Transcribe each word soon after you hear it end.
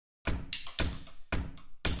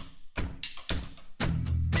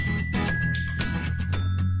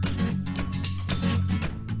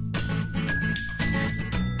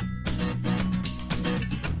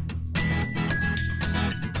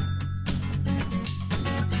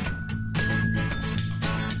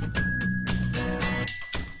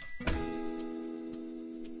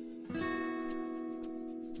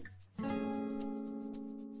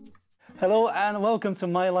Hello and welcome to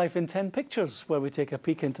My Life in 10 Pictures, where we take a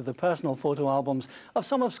peek into the personal photo albums of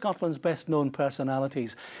some of Scotland's best-known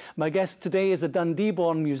personalities. My guest today is a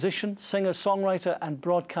Dundee-born musician, singer, songwriter and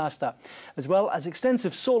broadcaster. As well as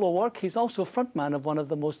extensive solo work, he's also frontman of one of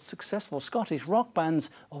the most successful Scottish rock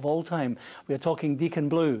bands of all time. We are talking Deacon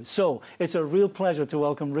Blue. So it's a real pleasure to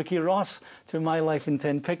welcome Ricky Ross to My Life in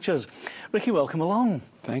 10 Pictures. Ricky, welcome along.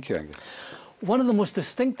 Thank you, Angus. One of the most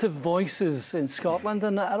distinctive voices in Scotland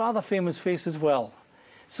and a rather famous face as well.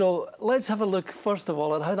 So let's have a look, first of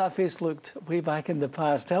all, at how that face looked way back in the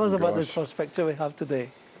past. Tell us about this first picture we have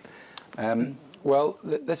today. Well,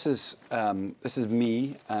 this is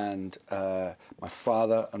me and my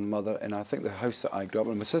father and mother in, I think, the house that I grew up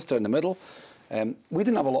in. My sister in the middle. We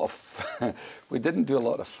didn't have a lot of, we didn't do a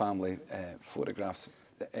lot of family photographs.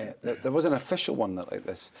 There was an official one like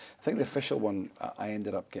this. I think the official one, I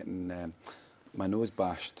ended up getting my nose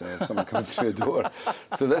bashed, someone coming through a door.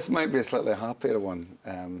 So this might be a slightly happier one.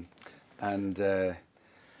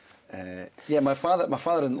 Yeah, my father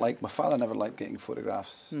never liked getting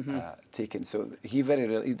photographs taken. So he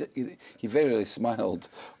very rarely smiled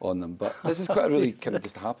on them. But this is quite a really kind of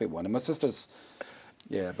just happy one. And my sister's,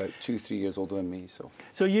 yeah, about 2-3 years older than me. So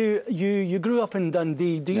you grew up in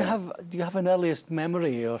Dundee. Do you have an earliest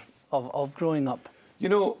memory of growing up? You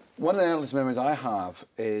know, one of the earliest memories I have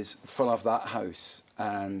is full of that house,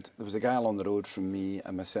 and there was a guy along the road from me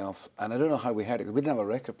and myself, and I don't know how we heard it, because we didn't have a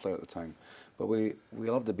record player at the time, but we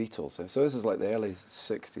loved the Beatles. So this is like the early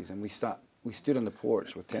 60s, and we stood on the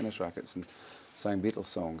porch with tennis rackets and sang Beatles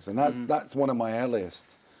songs, and that's one of my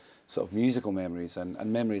earliest sort of musical memories and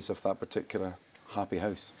memories of that particular happy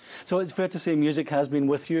house. So it's fair to say music has been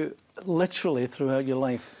with you literally throughout your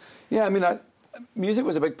life? Yeah, I mean, music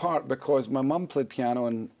was a big part because my mum played piano,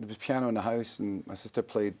 and there was piano in the house, and my sister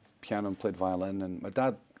played piano and played violin, and my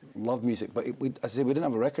dad loved music, but as I say, we didn't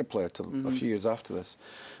have a record player till a few years after this.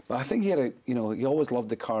 But I think he had he always loved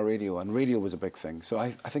the car radio, and radio was a big thing. So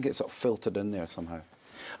I think it sort of filtered in there somehow.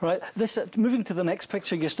 Right. Moving to the next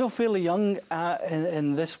picture, you're still fairly young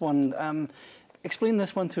in this one. Explain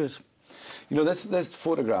this one to us. You know, this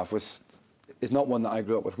photograph is not one that I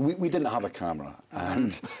grew up with. We didn't have a camera,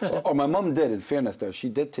 and or my mum did. In fairness, there she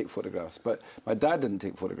did take photographs, but my dad didn't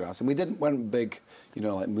take photographs, and we weren't big,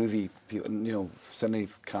 like movie people, cine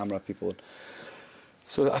camera people.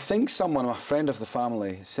 So I think a friend of the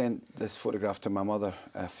family, sent this photograph to my mother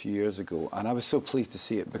a few years ago, and I was so pleased to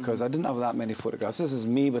see it because I didn't have that many photographs. This is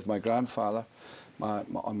me with my grandfather,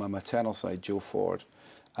 on my maternal side, Joe Ford.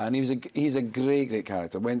 And he's a great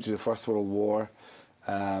character. Went through the First World War,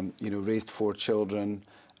 raised 4 children.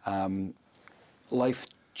 Life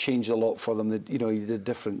changed a lot for them. He did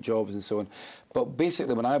different jobs and so on. But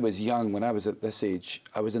basically, when I was young, when I was at this age,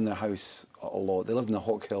 I was in their house a lot. They lived in the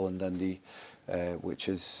Hawk Hill in Dundee, which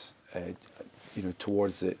is,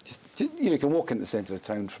 towards it. You can walk into the centre of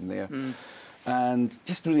town from there, and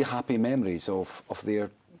just really happy memories of their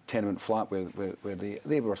tenement flat where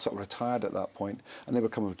they were sort of retired at that point, and they were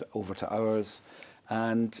coming over to ours,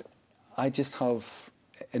 and I just have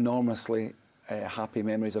enormously happy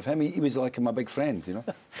memories of him. He was like my big friend,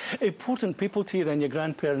 Important people to you then, your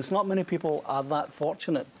grandparents. Not many people are that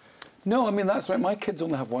fortunate. No, I mean, that's right. My kids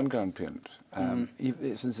only have one grandparent.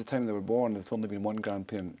 Since the time they were born, there's only been one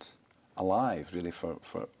grandparent alive, really, for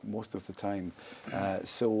most of the time.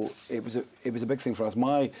 So it was a big thing for us.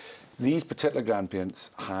 These particular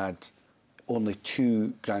grandparents had only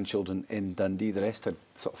 2 grandchildren in Dundee. The rest had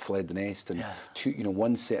sort of fled the nest, and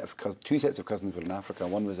two sets of cousins were in Africa.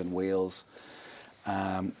 One was in Wales.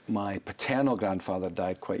 My paternal grandfather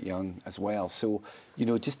died quite young as well. So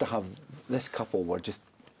just to have this couple were just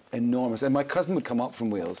enormous. And my cousin would come up from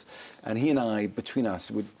Wales, and he and I, between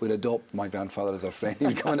us, would adopt my grandfather as our friend. He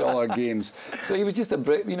would come into all our games. So he was just a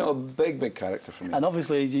big character for me. And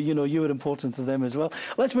obviously, you were important to them as well.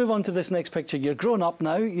 Let's move on to this next picture. You're grown up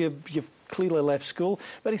now. You've clearly left school.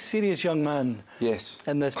 Very serious young man. Yes.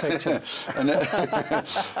 In this picture. And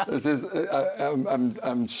this is,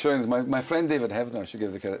 I'm showing this. My friend David Heavener, I should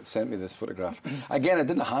give the credit, sent me this photograph. Again, I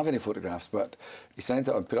didn't have any photographs, but he sent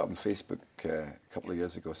it and put it up on Facebook a couple of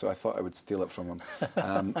years ago, so I thought I would steal it from him.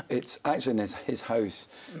 It's actually in his house.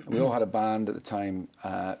 We all had a band at the time.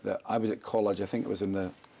 That I was at college. I think it was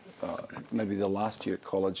in maybe the last year at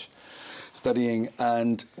college, studying,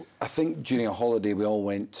 and I think during a holiday we all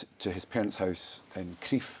went to his parents' house in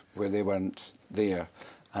Crieff, where they weren't there,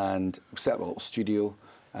 and we set up a little studio,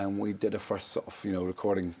 and we did a first sort of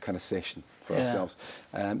recording kind of session for ourselves.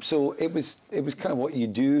 So it was kind of what you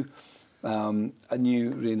do. I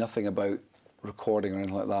knew really nothing about recording or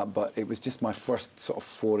anything like that, but it was just my first sort of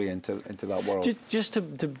foray into that world. Just to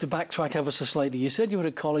backtrack ever so slightly, you said you were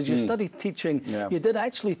at college, you studied teaching. Yeah. You did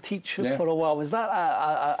actually teach for a while. Was that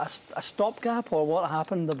a stopgap, or what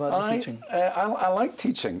happened about the teaching? I like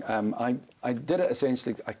teaching. I did it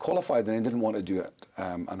essentially. I qualified and I didn't want to do it,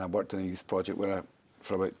 and I worked in a youth project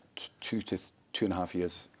for about 2 to 2.5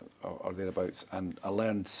 years or thereabouts, and I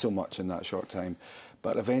learned so much in that short time.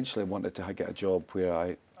 But eventually I wanted to get a job where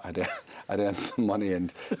I'd earn some money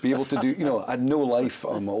and be able to do, you know, I had no life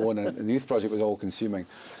on my own, and the youth project was all consuming.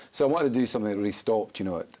 So I wanted to do something that really stopped, you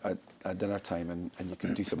know, at dinner time, and you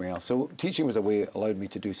could do something else. So teaching was a way it allowed me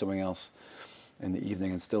to do something else in the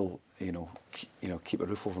evening and still, keep a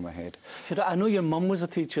roof over my head. I know your mum was a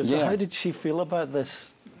teacher, so yeah. How did she feel about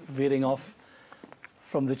this veering off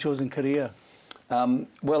from the chosen career?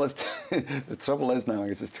 Well, the trouble is now, I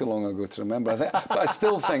guess it's too long ago to remember. But I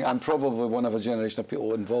still think I'm probably one of a generation of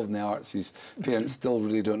people involved in the arts whose parents still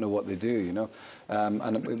really don't know what they do, you know.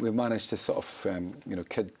 And we've managed to sort of,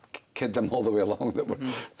 kid them all the way along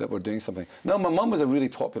that we're doing something. No, my mum was a really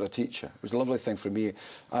popular teacher. It was a lovely thing for me.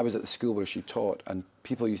 I was at the school where she taught, and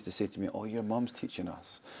people used to say to me, "Oh, your mum's teaching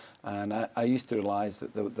us," and I used to realise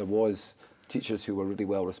that there was teachers who were really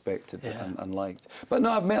well respected and liked. But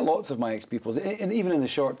no, I've met lots of my ex-pupils, and even in the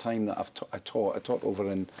short time that I taught over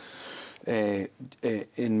in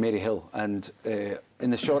Maryhill, and in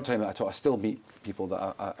the short time that I taught, I still meet people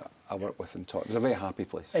that I work with and taught. It was a very happy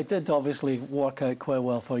place. It did obviously work out quite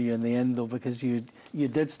well for you in the end, though, because you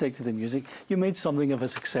did stick to the music. You made something of a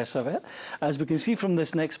success of it. As we can see from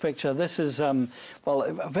this next picture, this is, a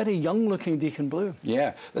very young-looking Deacon Blue.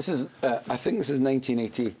 Yeah, this is, I think this is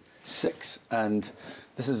 1986, and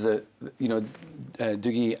this is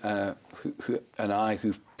Doogie who and I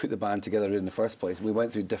who put the band together in the first place. We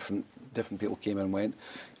went through different people came and went.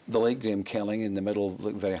 The late Graham Kelling in the middle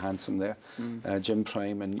looked very handsome there. Jim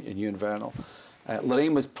Prime and Ewan Vernal.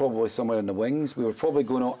 Lorraine was probably somewhere in the wings. We were probably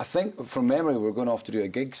going off, I think from memory, we were going off to do a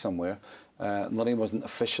gig somewhere. Lorraine wasn't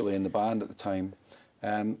officially in the band at the time.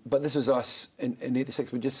 But this was us in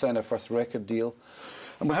 '86. We just signed our first record deal,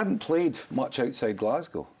 and we hadn't played much outside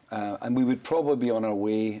Glasgow. And we would probably be on our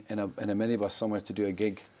way in a minibus somewhere to do a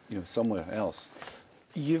gig, somewhere else.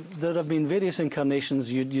 There have been various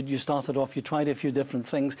incarnations. You started off, you tried a few different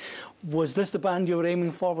things. Was this the band you were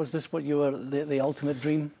aiming for? Was this what you were, the ultimate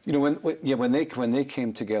dream? When they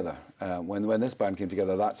came together, when this band came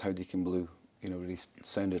together, that's how Deacon Blue, really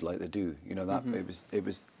sounded like they do. It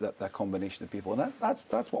was that combination of people, and that's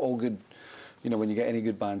what all good. When you get any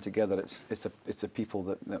good band together, it's the people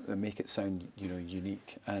that make it sound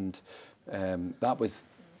unique, and that was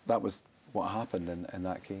what happened in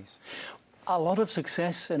that case. A lot of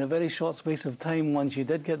success in a very short space of time once you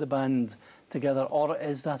did get the band together, or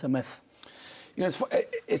is that a myth?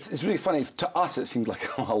 It's really funny. To us, it seemed like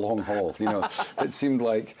a long haul. It seemed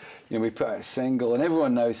like we put out a single, and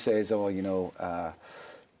everyone now says, we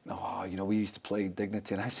used to play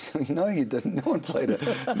Dignity, and I said, no, you didn't. No one played it.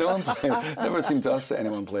 No one played it. Never seemed to us that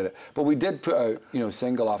anyone played it. But we did put out,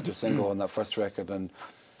 single after single on that first record, and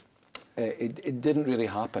it didn't really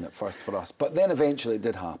happen at first for us. But then eventually it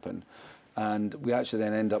did happen. And we actually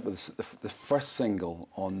then end up with the first single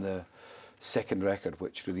on the second record,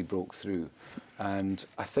 which really broke through. And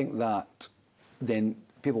I think that then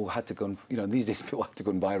people had to go and, these days people have to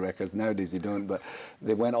go and buy records. Nowadays they don't, but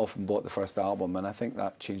they went off and bought the first album, and I think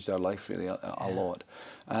that changed our life really a lot.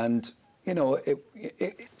 And,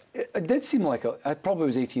 it did seem like it probably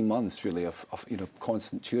was 18 months really of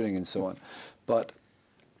constant touring and so on. But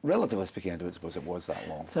relatively speaking, I don't suppose it was that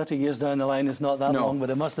long. 30 years down the line is not that long, but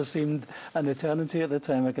it must have seemed an eternity at the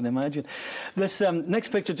time, I can imagine. This next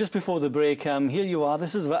picture, just before the break, here you are.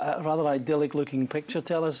 This is a rather idyllic-looking picture.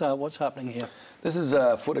 Tell us what's happening here. This is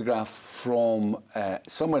a photograph from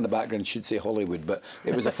somewhere in the background, should say Hollywood, but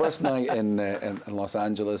it was the first night in Los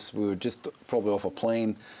Angeles. We were just probably off a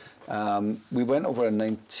plane. We went over in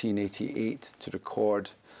 1988 to record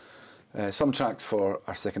some tracks for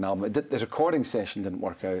our second album. The recording session didn't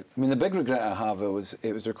work out. I mean, the big regret I have is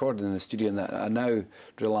it was recorded in the studio, and that I now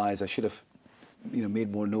realise I should have,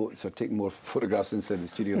 made more notes or taken more photographs inside the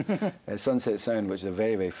studio. Sunset Sound, which is a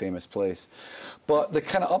very, very famous place. But the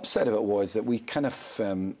kind of upside of it was that we kind of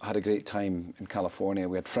had a great time in California.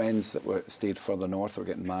 We had friends that stayed further north, were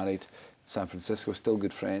getting married. San Francisco, still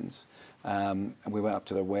good friends. And we went up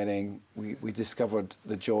to their wedding. We discovered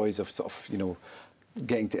the joys of sort of,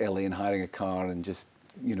 getting to LA and hiring a car and just,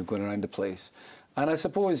 going around the place. And I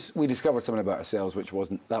suppose we discovered something about ourselves, which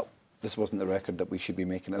this wasn't the record that we should be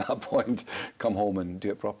making at that point. Come home and do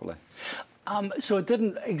it properly. So it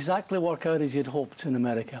didn't exactly work out as you'd hoped in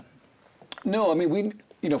America? No, I mean,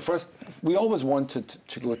 you know, first, we always wanted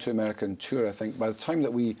to go to America and tour, I think. By the time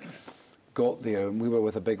that we got there, and we were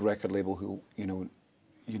with a big record label who, you know,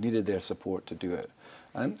 you needed their support to do it.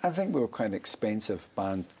 And I think we were quite an expensive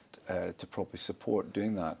band to probably support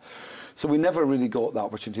doing that. So we never really got that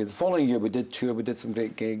opportunity. The following year we did tour, we did some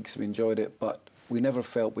great gigs, we enjoyed it, but we never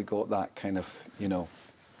felt we got that kind of, you know,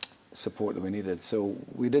 support that we needed. So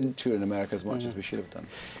we didn't tour in America as much as we should have done.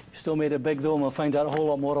 You still made it big though, and we'll find out a whole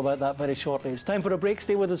lot more about that very shortly. It's time for a break.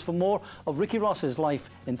 Stay with us for more of Ricky Ross's life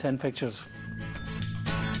in 10 pictures.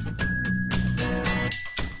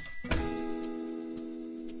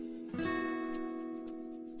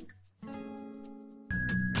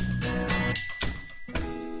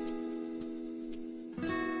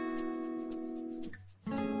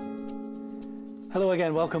 Hello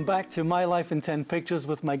again, welcome back to My Life in 10 Pictures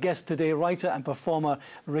with my guest today, writer and performer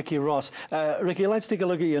Ricky Ross. Ricky, let's take a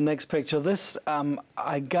look at your next picture. This,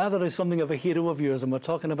 I gather, is something of a hero of yours, and we're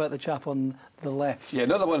talking about the chap on the left. Yeah,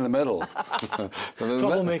 not the one in the middle.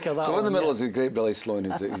 Troublemaker, that one. The one in the middle is a great Billy Sloan,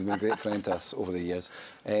 who's been a great friend to us over the years.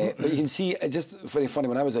 But you can see, it's just very funny,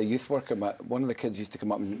 when I was a youth worker, one of the kids used to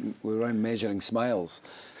come up and we were around measuring smiles.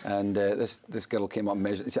 And this girl came up and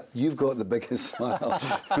measured. She said, "You've got the biggest smile,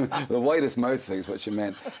 the widest mouth," I think is what she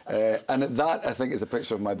meant. And that, I think, is a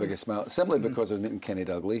picture of my biggest smile. Simply because I was meeting Kenny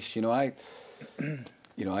Dalglish. You know,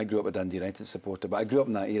 I grew up a Dundee United supporter, but I grew up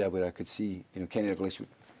in that era where I could see, you know, Kenny Dalglish would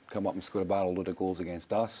come up and score a barrel load of goals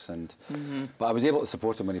against us. And but I was able to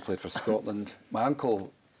support him when he played for Scotland. My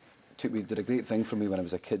uncle did a great thing for me when I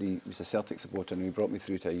was a kid. He was a Celtic supporter, and he brought me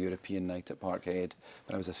through to a European night at Parkhead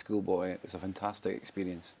when I was a schoolboy. It was a fantastic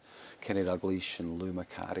experience. Kenny Dalglish and Lou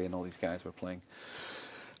Macari and all these guys were playing.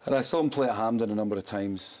 And I saw him play at Hampden a number of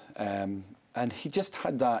times, and he just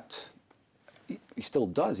had that, he still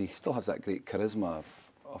does, he still has that great charisma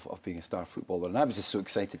of being a star footballer, and I was just so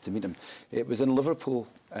excited to meet him. It was in Liverpool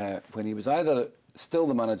when he was either still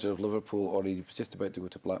the manager of Liverpool or he was just about to go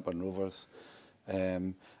to Blackburn Rovers.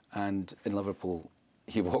 And in Liverpool,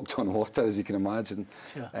 he walked on water, as you can imagine.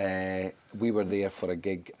 Sure. We were there for a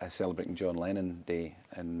gig celebrating John Lennon Day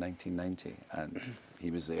in 1990, and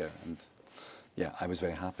he was there, and yeah, I was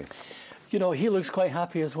very happy. You know, he looks quite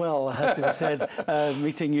happy as well, it has to be said,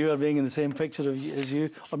 meeting you or being in the same picture as you,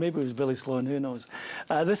 or maybe it was Billy Sloan, who knows.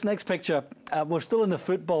 This next picture, we're still in the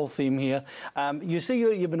football theme here. You say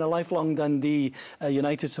you've been a lifelong Dundee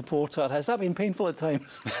United supporter. Has that been painful at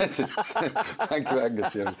times? Thank you,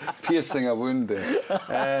 Angus. You're piercing a wound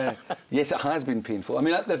there. Yes, it has been painful. I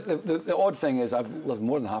mean, the odd thing is I've lived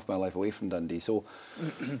more than half my life away from Dundee, so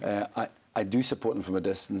I do support them from a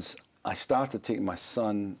distance. I started taking my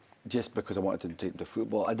son just because I wanted to take him to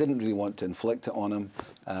football. I didn't really want to inflict it on him,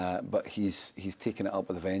 but he's taken it up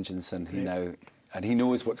with a vengeance, and he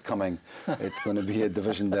knows what's coming. It's going to be a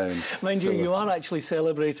division down. Mind you, you are actually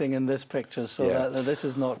celebrating in this picture, so that this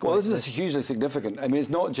is not. Well, this is hugely significant. I mean, it's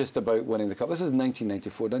not just about winning the cup. This is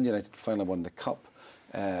 1994. Dundee United finally won the cup.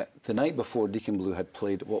 The night before, Deacon Blue had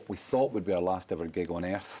played what we thought would be our last ever gig on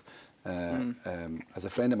earth. As a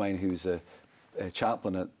friend of mine who's a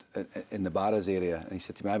chaplain in the Barras area, and he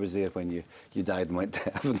said to me, "I was there when you died and went to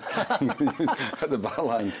heaven." He was at the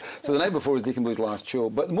Barlands. So the night before was Deacon Blue's last show.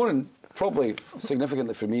 But more probably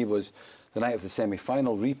significantly for me was the night of the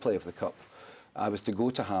semi-final replay of the Cup. I was to go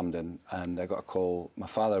to Hampden, and I got a call. My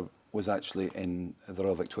father was actually in the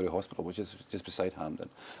Royal Victoria Hospital, which is just beside Hampden.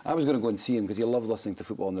 I was going to go and see him because he loved listening to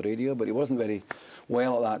football on the radio, but he wasn't very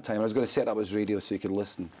well at that time. I was going to set up his radio so he could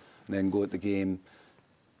listen and then go at the game.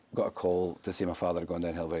 Got a call to say my father had gone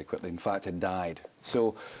downhill very quickly. In fact, had died.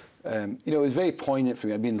 So, you know, it was very poignant for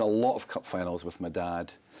me. I'd been in a lot of cup finals with my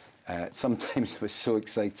dad. Sometimes it was so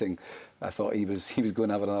exciting. I thought he was going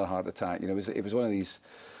to have another heart attack. You know, it was one of these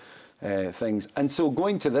things. And so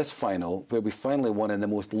going to this final, where we finally won in the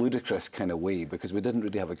most ludicrous kind of way, because we didn't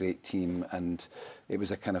really have a great team, and it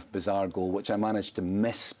was a kind of bizarre goal, which I managed to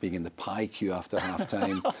miss being in the pie queue after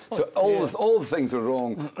half-time. So all the things were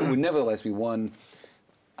wrong. Nevertheless, we won.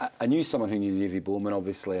 I knew someone who knew Davy Bowman,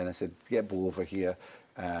 obviously, and I said, "Get Bo over here."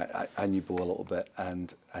 I knew Bo a little bit,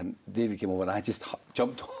 and Davy came over, and I just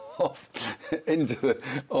jumped off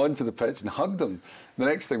onto the pitch and hugged him. The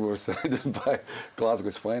next thing, we were surrounded by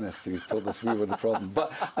Glasgow's finest, who told us we were the problem.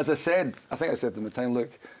 But as I said, I think I said to them at the time, "Look,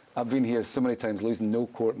 I've been here so many times, losing no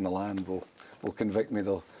court in the land will convict me.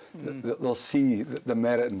 They'll see the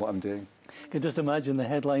merit in what I'm doing." You can just imagine the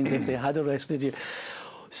headlines if they had arrested you.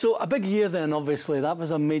 So a big year then, obviously. That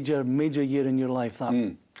was a major year in your life,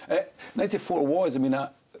 that. 94 was, I mean, I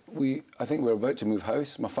think we were about to move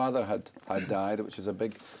house. My father had died, which was a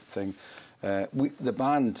big thing. The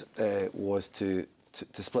band was to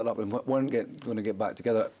to split up and weren't going to get back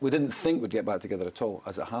together. We didn't think we'd get back together at all.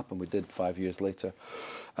 As it happened, we did 5 years later.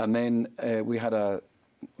 And then we had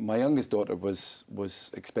my youngest daughter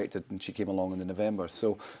was expected, and she came along in the November.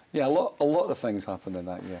 So yeah, a lot of things happened in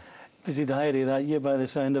that year. Busy diary that year, by the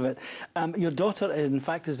sound of it. Your daughter, in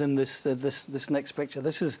fact, is in this next picture.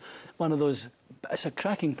 This is one of those. It's a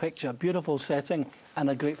cracking picture, beautiful setting, and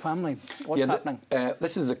a great family. What's happening?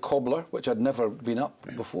 This is the Cobbler, which I'd never been up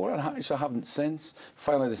before, and actually I haven't since.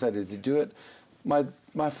 Finally decided to do it.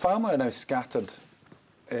 My family are now scattered.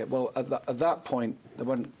 Well, at that point, they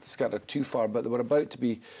weren't scattered too far, but they were about to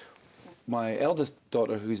be. My eldest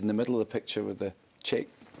daughter, who's in the middle of the picture with the check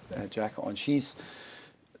jacket on,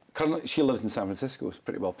 currently, she lives in San Francisco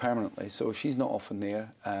pretty well permanently, so she's not often there.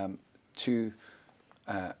 To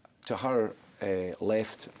her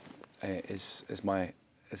left is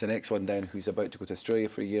an ex-one down who's about to go to Australia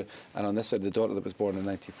for a year, and on this side, the daughter that was born in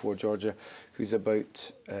 '94, Georgia, who's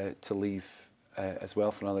about to leave as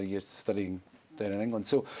well for another year studying down in England.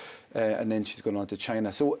 So, and then she's going on to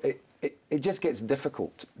China. So it just gets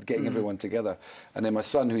difficult getting everyone together. And then my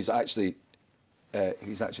son, who's actually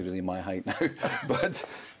really my height now, but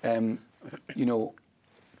you know,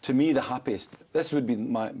 to me the happiest. This would be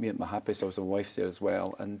my happiest. Also, my wife's there as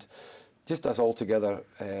well, and just us all together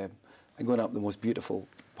and going up the most beautiful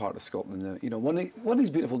part of Scotland. You know, one of these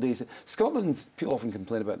beautiful days. Scotland, people often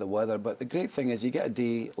complain about the weather, but the great thing is you get a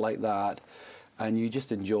day like that, and you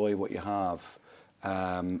just enjoy what you have.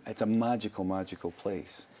 It's a magical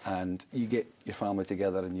place, and you get your family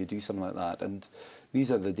together and you do something like that, and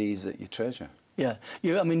these are the days that you treasure. Yeah,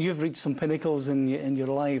 I mean, you've reached some pinnacles in your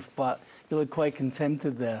life, but you look quite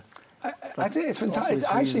contented there. I think it's fantastic. It's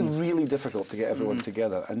actually really difficult to get everyone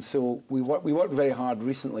together, and so we worked very hard.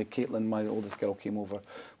 Recently, Caitlin, my oldest girl, came over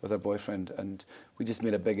with her boyfriend, and we just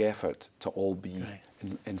made a big effort to all be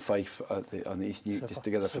in Fife on the East Neuk just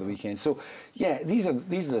together for the weekend. So, yeah, these are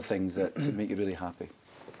the things that make you really happy.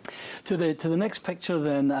 To the next picture,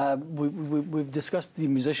 then, we've discussed the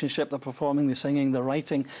musicianship, the performing, the singing, the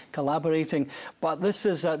writing, collaborating, but this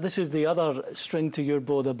is the other string to your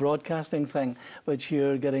bow, the broadcasting thing, which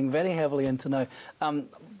you're getting very heavily into now.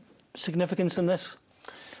 Significance in this?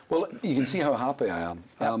 Well, you can see how happy I am.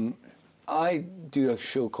 Yep. I do a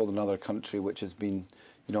show called Another Country, which has been,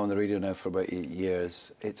 you know, on the radio now for about 8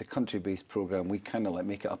 years. It's a country-based programme. We kind of like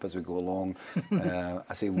make it up as we go along.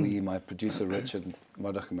 I say we, my producer Richard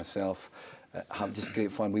Murdoch and myself, have just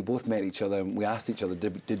great fun. We both met each other and we asked each other,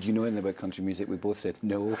 did you know anything about country music? We both said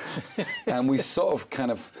no. And we sort of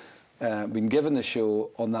kind of been given the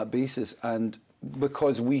show on that basis, and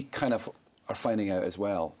because we kind of are finding out as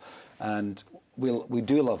well. And we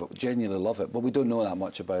do love it, we genuinely love it, but we don't know that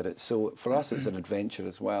much about it. So for us, it's an adventure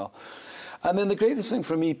as well. And then the greatest thing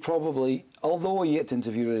for me, probably, although you get to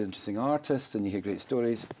interview really interesting artists and you hear great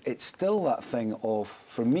stories, it's still that thing of,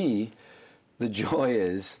 for me, the joy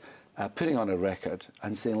is putting on a record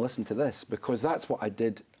and saying, listen to this, because that's what I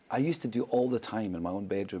did. I used to do all the time in my own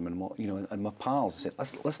bedroom, and you know, and my pals said,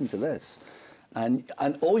 listen to this. And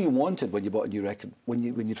all you wanted when you bought a new record, when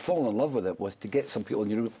you'd fallen in love with it, was to get some people in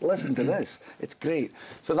your room, listen to this, it's great.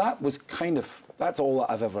 So that was that's all that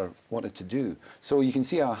I've ever wanted to do. So you can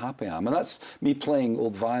see how happy I am. And that's me playing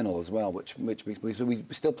old vinyl as well, which makes me, so we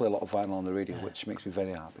still play a lot of vinyl on the radio, which makes me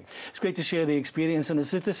very happy. It's great to share the experience, and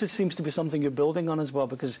this seems to be something you're building on as well,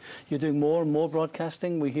 because you're doing more and more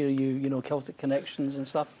broadcasting. We hear you know, Celtic Connections and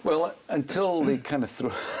stuff. Well, until they kind of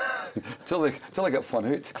throw... Till I get fun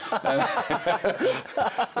out.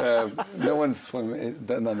 No one's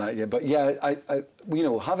done that yet. But yeah, you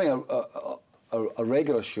know, having a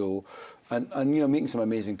regular show and you know, meeting some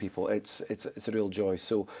amazing people, it's a real joy.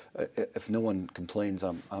 So if no one complains,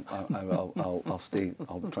 I'll stay.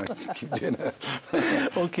 I'll try to keep doing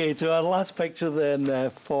it. Okay, to our last picture then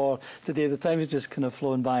for today. The time has just kind of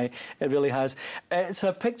flown by. It really has. It's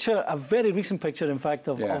a picture, a very recent picture, in fact,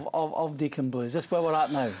 of Deacon Blue. Is this where we're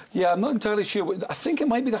at now? Yeah, I'm not entirely sure. I think it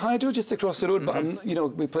might be the Hydro just across the road, but you know,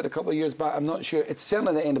 we played a couple of years back. I'm not sure. It's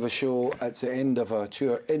certainly the end of a show. It's the end of a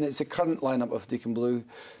tour, and it's the current lineup of Deacon Blue.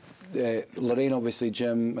 Lorraine, obviously,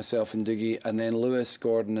 Jim, myself and Dougie, and then Lewis,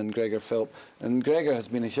 Gordon and Gregor Philp. And Gregor has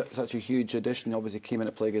been such a huge addition. Obviously came in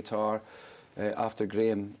to play guitar after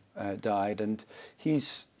Graham died, and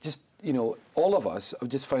he's just, you know, all of us have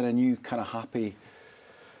just found a new kind of happy,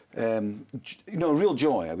 you know, real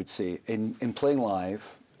joy, I would say, in playing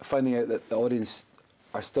live, finding out that the audience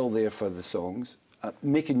are still there for the songs,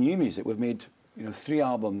 making new music. We've made, you know, 3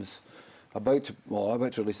 albums. About to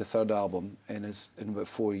release a 3rd album in about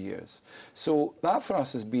 4 years. So that for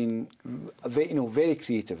us has been, you know, very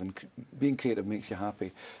creative, and being creative makes you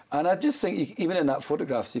happy. And I just think, even in that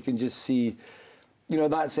photographs, you can just see, you know,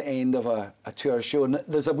 that's the end of a tour show. And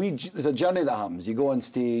there's a journey that happens. You go on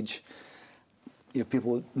stage, you know,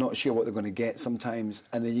 people not sure what they're going to get sometimes,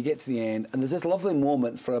 and then you get to the end, and there's this lovely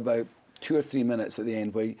moment for about 2 or 3 minutes at the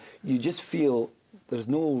end where you just feel there's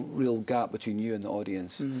no real gap between you and the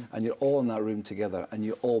audience, and you're all in that room together, and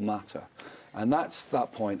you all matter. And that's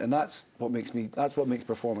that point, and that's what makes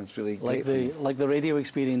performance really great for me. Like the radio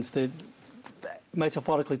experience, the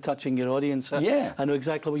metaphorically touching your audience. Yeah. I know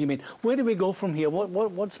exactly what you mean. Where do we go from here?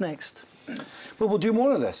 What's next? Well, we'll do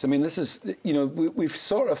more of this. I mean, this is, you know, we've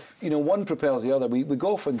sort of, you know, one propels the other. We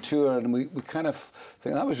go off on tour and we kind of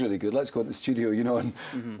think, that was really good, let's go to the studio, you know, and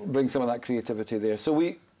bring some of that creativity there. So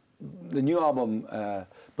the new album,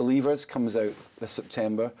 Believers, comes out this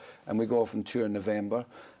September, and we go off on tour in November.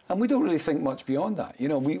 And we don't really think much beyond that. You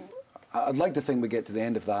know, I'd like to think we get to the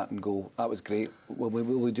end of that and go, that was great, will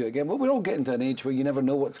we do it again? But we're all getting to an age where you never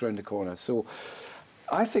know what's around the corner. So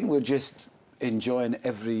I think we're just enjoying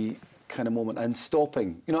every kind of moment and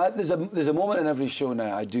stopping. You know, there's a moment in every show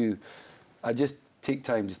now I just take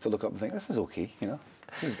time just to look up and think, this is okay, you know,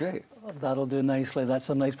 this is great. That'll do nicely. That's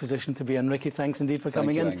a nice position to be in. Ricky, thanks indeed for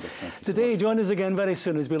coming in. Angus, thank you so Today, much. join us again very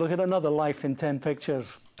soon as we look at another Life in 10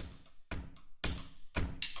 Pictures.